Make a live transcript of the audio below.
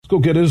go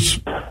get his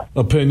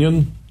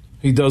opinion.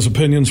 He does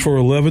opinions for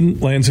a living.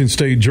 Lansing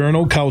State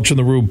Journal, Couch in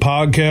the Rube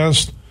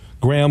podcast.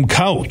 Graham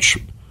Couch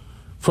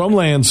from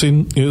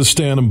Lansing is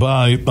standing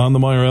by on the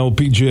Meyer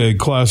LPGA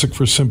Classic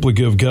for Simply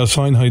Give guest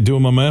line. How you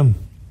doing, my man?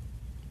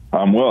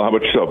 I'm well. How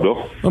about yourself,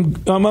 Bill?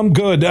 I'm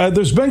good.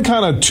 There's been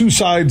kind of two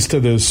sides to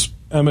this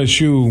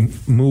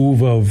MSU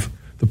move of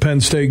the Penn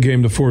State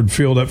game to Ford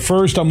Field. At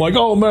first, I'm like,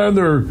 oh, man,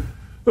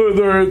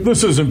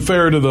 this isn't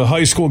fair to the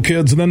high school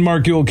kids. And then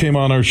Mark Ewell came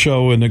on our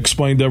show and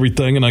explained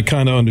everything, and I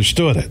kind of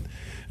understood it.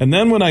 And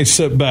then when I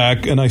sit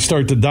back and I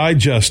start to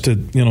digest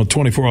it,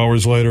 24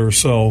 hours later or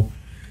so,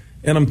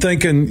 and I'm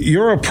thinking,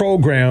 you're a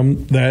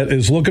program that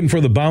is looking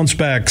for the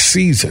bounce-back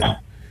season,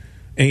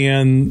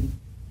 and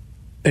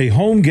a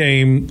home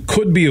game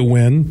could be a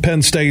win.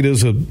 Penn State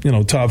is a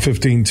top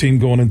 15 team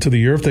going into the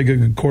year. If they get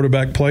good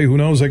quarterback play, who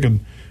knows? They could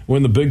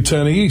win the Big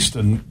Ten East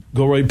and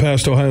go right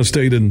past Ohio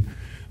State and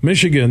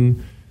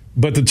Michigan.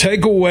 But to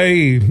take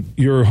away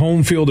your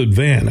home field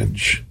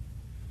advantage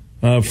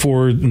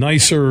for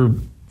nicer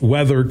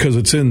weather because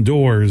it's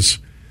indoors,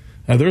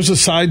 there's a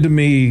side to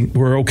me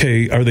where,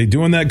 okay, are they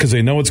doing that because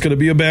they know it's going to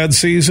be a bad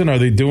season? Are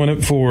they doing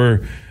it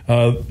for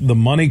the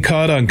money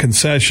cut on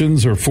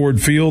concessions or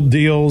Ford Field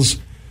deals?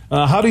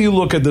 How do you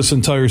look at this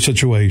entire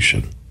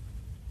situation?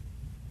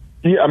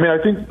 Yeah, I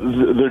think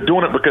they're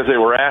doing it because they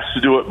were asked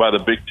to do it by the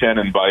Big Ten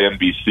and by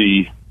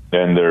NBC,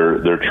 and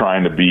they're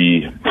trying to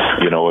be,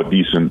 a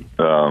decent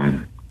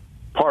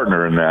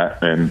partner in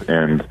that, and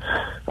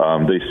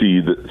they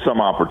see some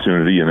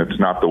opportunity, and it's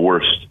not the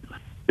worst.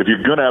 If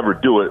you're going to ever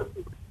do it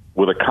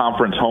with a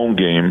conference home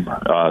game,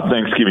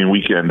 Thanksgiving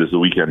weekend is the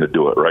weekend to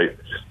do it, right?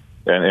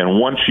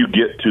 And once you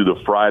get to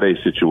the Friday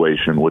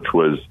situation, which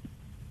was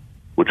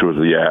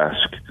the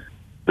ask,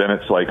 then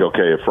it's like,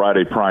 okay, a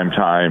Friday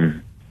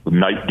primetime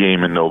night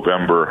game in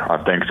November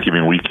on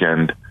Thanksgiving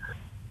weekend,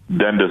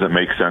 then does it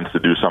make sense to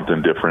do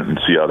something different and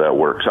see how that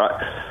works?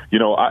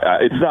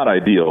 It's not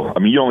ideal.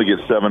 You only get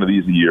 7 of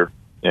these a year,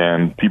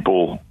 and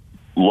people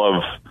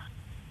love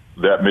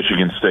that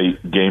Michigan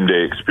State game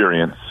day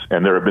experience,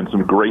 and there have been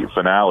some great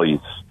finales,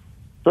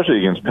 especially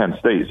against Penn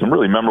State, some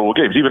really memorable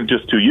games, even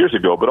just 2 years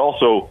ago, but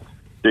also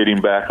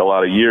dating back a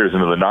lot of years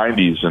into the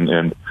 90s,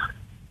 and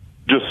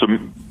just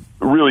some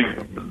really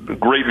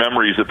great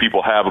memories that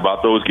people have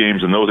about those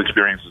games and those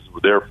experiences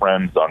with their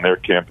friends on their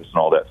campus and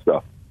all that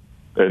stuff.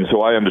 And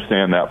so I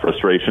understand that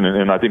frustration,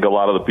 and I think a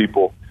lot of the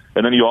people,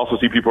 and then you also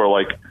see people are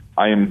like,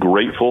 I am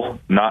grateful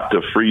not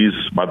to freeze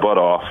my butt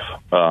off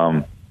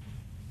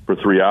for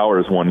 3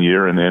 hours one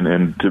year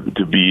and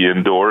to be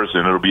indoors,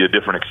 and it'll be a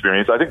different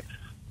experience. I think,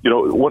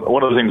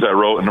 one of the things I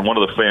wrote, and one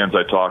of the fans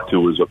I talked to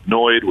was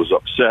annoyed, was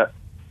upset,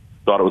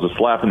 thought it was a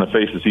slap in the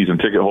face to season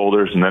ticket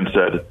holders, and then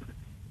said,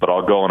 but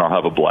I'll go and I'll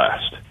have a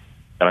blast.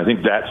 And I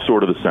think that's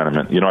sort of the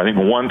sentiment. I think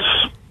once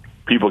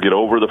people get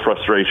over the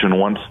frustration,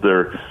 once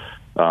they're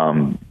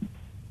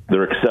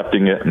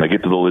accepting it and they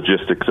get to the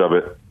logistics of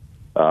it,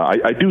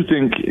 I do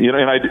think,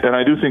 and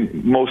I do think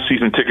most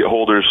season ticket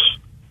holders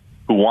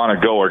who want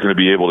to go are going to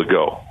be able to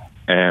go.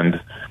 And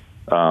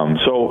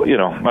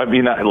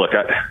look,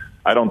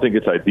 I don't think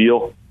it's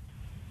ideal.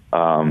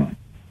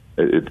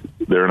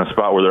 They're in a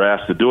spot where they're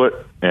asked to do it,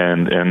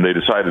 and they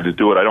decided to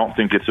do it. I don't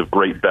think it's of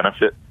great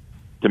benefit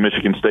to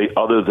Michigan State,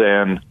 other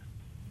than,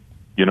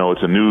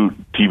 it's a new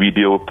TV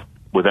deal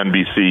with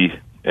NBC,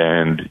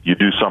 and you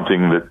do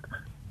something that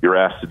you're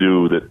asked to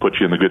do that puts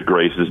you in the good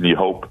graces, and you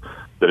hope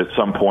that at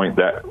some point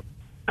that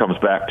comes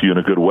back to you in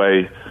a good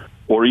way,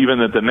 or even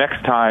that the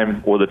next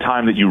time or the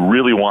time that you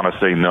really want to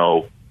say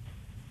no,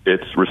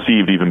 it's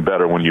received even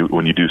better when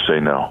you do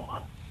say no.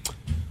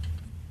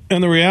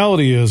 And the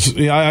reality is,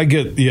 I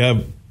get,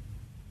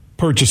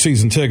 purchase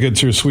season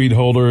tickets, you're a suite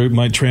holder, it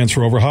might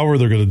transfer over, however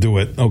they're going to do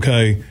it,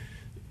 okay?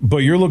 But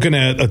you're looking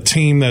at a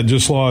team that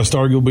just lost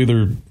arguably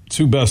their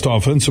 2 best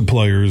offensive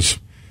players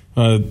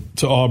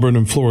to Auburn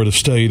and Florida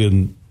State,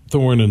 and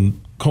Thorne and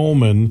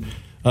Coleman,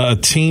 a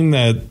team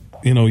that,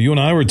 you and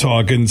I were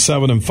talking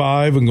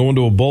 7-5 and going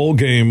to a bowl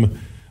game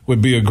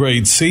would be a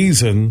great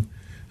season.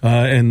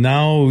 And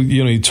now,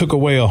 you took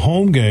away a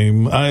home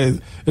game.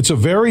 It's a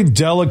very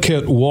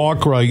delicate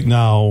walk right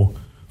now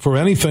for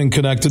anything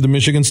connected to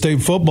Michigan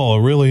State football.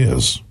 It really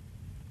is.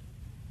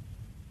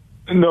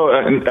 No,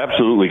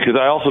 absolutely, because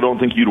I also don't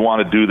think you'd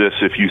want to do this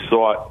if you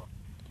thought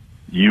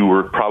you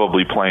were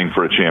probably playing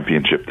for a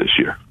championship this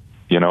year.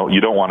 You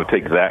don't want to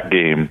take that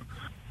game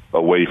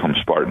away from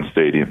Spartan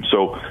Stadium.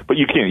 So, but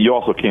you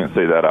also can't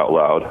say that out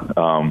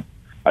loud.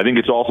 I think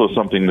it's also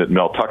something that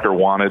Mel Tucker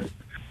wanted,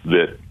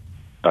 that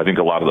I think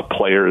a lot of the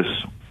players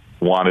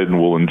wanted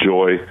and will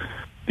enjoy,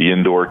 the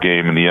indoor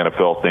game and the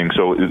NFL thing.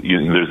 So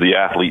there's the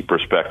athlete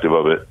perspective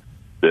of it,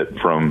 that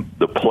from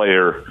the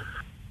player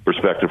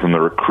perspective, from the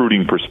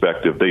recruiting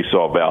perspective, they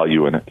saw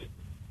value in it.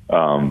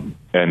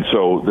 And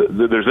so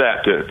there's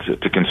that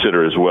to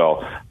consider as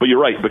well. But you're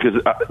right, because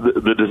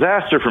the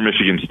disaster for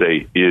Michigan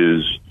State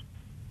is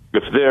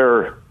if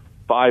they're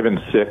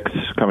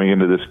 5-6 coming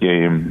into this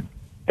game,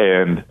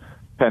 and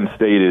Penn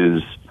State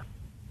is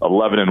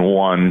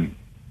 11-1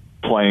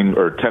 playing,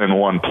 or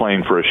 10-1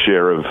 playing for a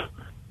share of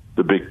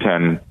the Big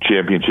Ten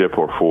championship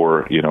or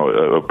for,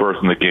 a berth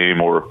in the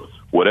game or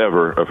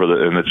whatever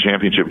in the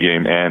championship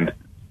game. And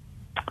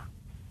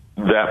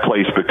that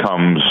place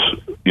becomes,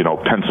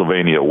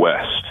 Pennsylvania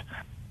West.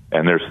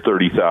 And there's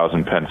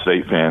 30,000 Penn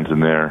State fans in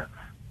there.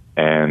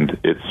 And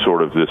it's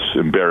sort of this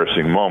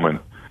embarrassing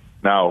moment.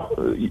 Now,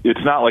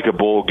 it's not like a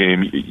bowl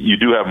game. You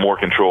do have more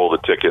control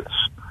of the tickets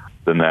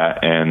than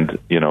that. And,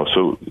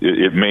 so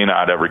it may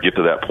not ever get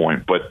to that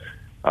point. But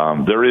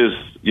there is,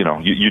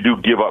 you do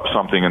give up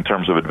something in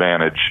terms of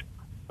advantage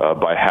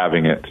by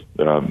having it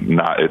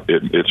not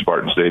at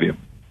Spartan Stadium.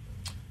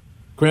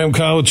 Graham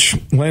Couch,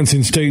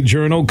 Lansing State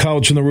Journal,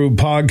 Couch in the Room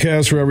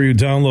podcast, wherever you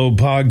download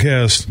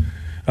podcasts.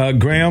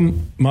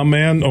 Graham, my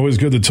man, always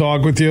good to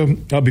talk with you.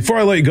 Before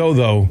I let you go,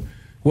 though,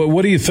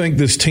 what do you think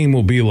this team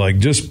will be like?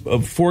 Just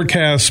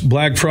forecast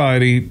Black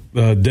Friday,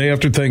 day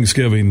after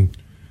Thanksgiving,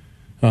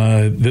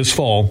 this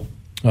fall.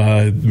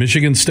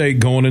 Michigan State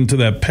going into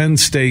that Penn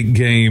State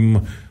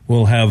game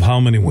will have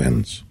how many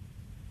wins?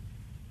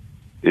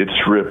 It's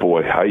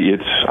boy.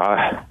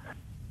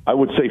 I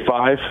would say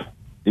 5.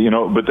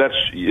 But that's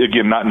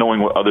again not knowing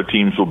what other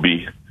teams will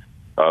be.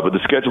 But the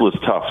schedule is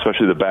tough,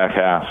 especially the back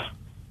half.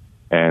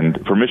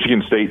 And for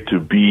Michigan State to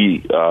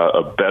be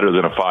a better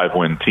than a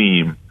 5-win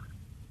team,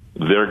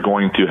 they're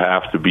going to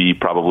have to be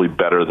probably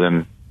better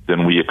than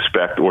we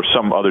expect, or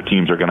some other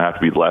teams are going to have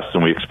to be less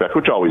than we expect,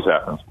 which always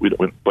happens.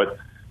 But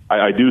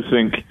I do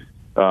think,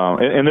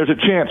 and there's a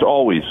chance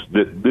always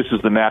that this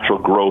is the natural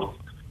growth,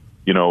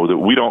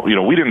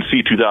 that we didn't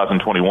see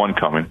 2021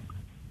 coming,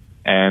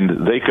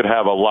 and they could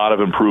have a lot of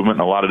improvement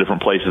in a lot of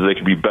different places. They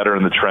could be better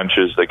in the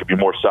trenches. They could be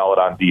more solid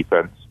on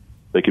defense.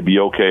 They could be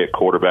okay at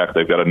quarterback.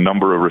 They've got a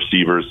number of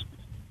receivers,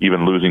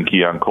 even losing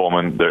Keon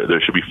Coleman. They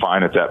should be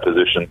fine at that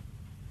position,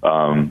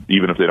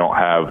 even if they don't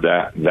have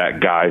that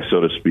guy,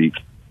 so to speak.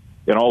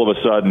 And all of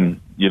a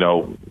sudden,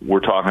 we're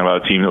talking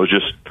about a team that was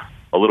just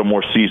a little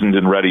more seasoned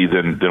and ready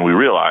than we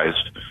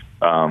realized.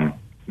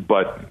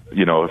 But,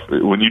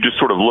 when you just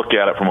sort of look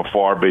at it from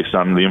afar based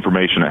on the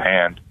information at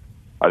hand,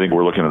 I think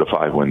we're looking at a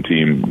 5-win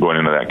team going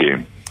into that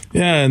game.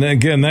 Yeah, and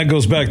again, that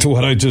goes back to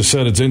what I just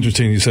said. It's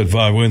interesting. You said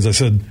 5 wins. I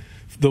said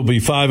there'll be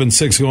 5 and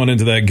 6 going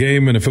into that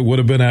game, and if it would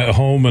have been at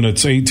home and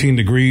it's 18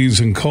 degrees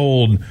and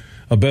cold,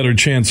 a better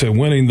chance at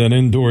winning than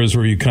indoors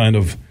where you kind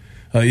of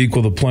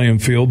equal the playing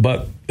field.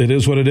 But it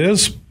is what it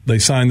is. They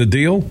signed the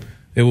deal.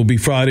 It will be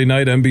Friday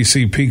night,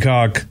 NBC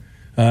Peacock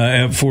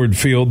at Ford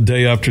Field,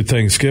 day after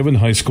Thanksgiving.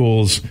 High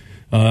schools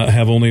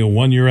have only a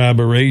 1-year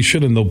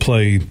aberration, and they'll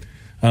play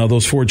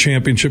those 4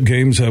 championship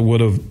games that would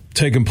have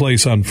taken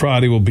place on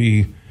Friday will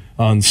be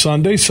on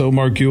Sunday. So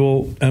Mark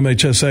Ewell,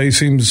 MHSA,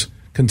 seems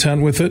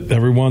content with it.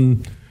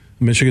 Everyone,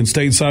 Michigan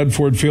State side,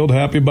 Ford Field,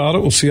 happy about it.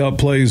 We'll see how it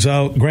plays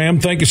out. Graham,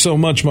 thank you so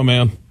much, my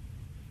man.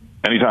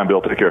 Anytime,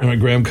 Bill. Take care. All right,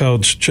 Graham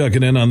Couch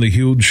checking in on the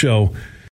Huge Show.